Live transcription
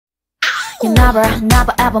You never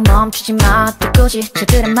ever 멈추지 마 또 굳이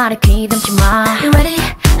저들의 말에 귀 담지 마 You ready?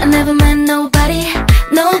 I never met nobody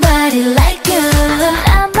like you.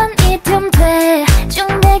 나만 잊으면 돼 쭉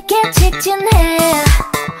내게 직진해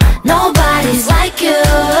Nobody's like you,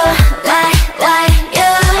 like you.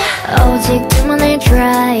 오직 둘만의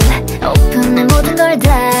drive 오픈해 모든 걸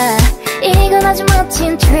다 이건 아주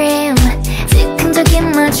멋진 dream 즉흥적인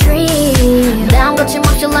my dream 난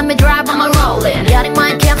거침없이 let me drive I'm a rolling Getting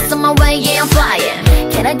my caps on my way yeah I'm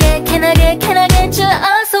flying Can I get you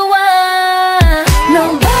어서 와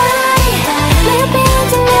Nobody living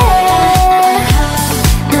to live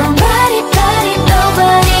Nobody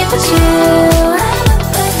but you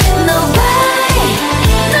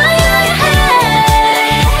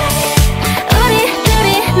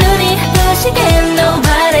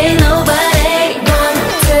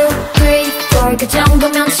그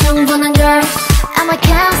정도면 충분한 걸 I'ma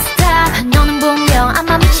can't stop 너는 분명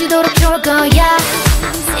아마 미치도록 좋을 거야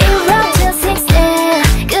Zero to 6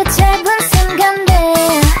 그 짧은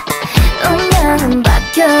순간에 운명은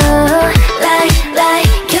바뀌어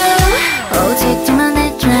like you 오직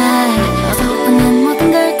둘만의 drive 어서 오픈해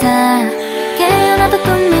모든 걸 다 깨어나도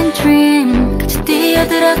꿈인 dream 같이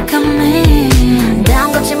뛰어들어가 me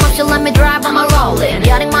난 거침없이 let me drive I'm a rolling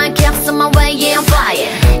Getting my caps on my way yeah I'm flying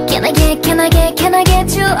Can I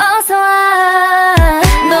get you 어서 와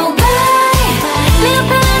Nobody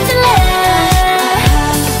living to live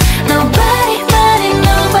Nobody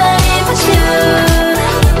but you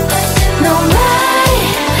Nobody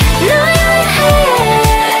know you're here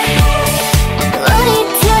우리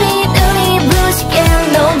둘이 눈이 부시게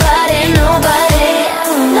Nobody Nobody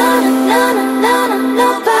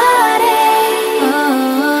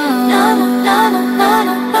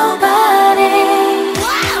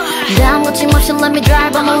난 거침없이 let me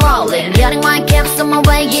drive I'm a rolling Getting my caps on my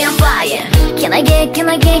way yeah I'm flying Can I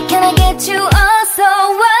get you 어서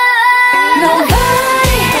와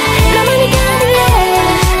Nobody 너만이 가능해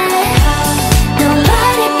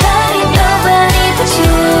Nobody but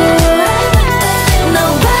you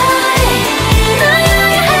Nobody know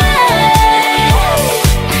you're here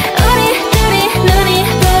우리 둘이 눈이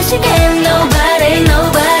부시게 Nobody 1, 2,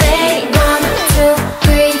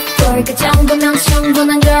 3, 4 그 정도면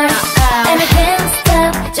충분한 걸 And I can't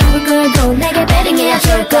stop 전부 걸고 내게 베링해야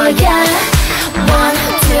줄 거야 1,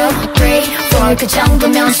 2, 3, 4 그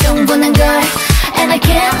정도면 충분한 걸 And I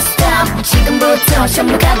can't stop 지금부터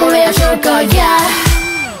전부 각오해야 줄 거야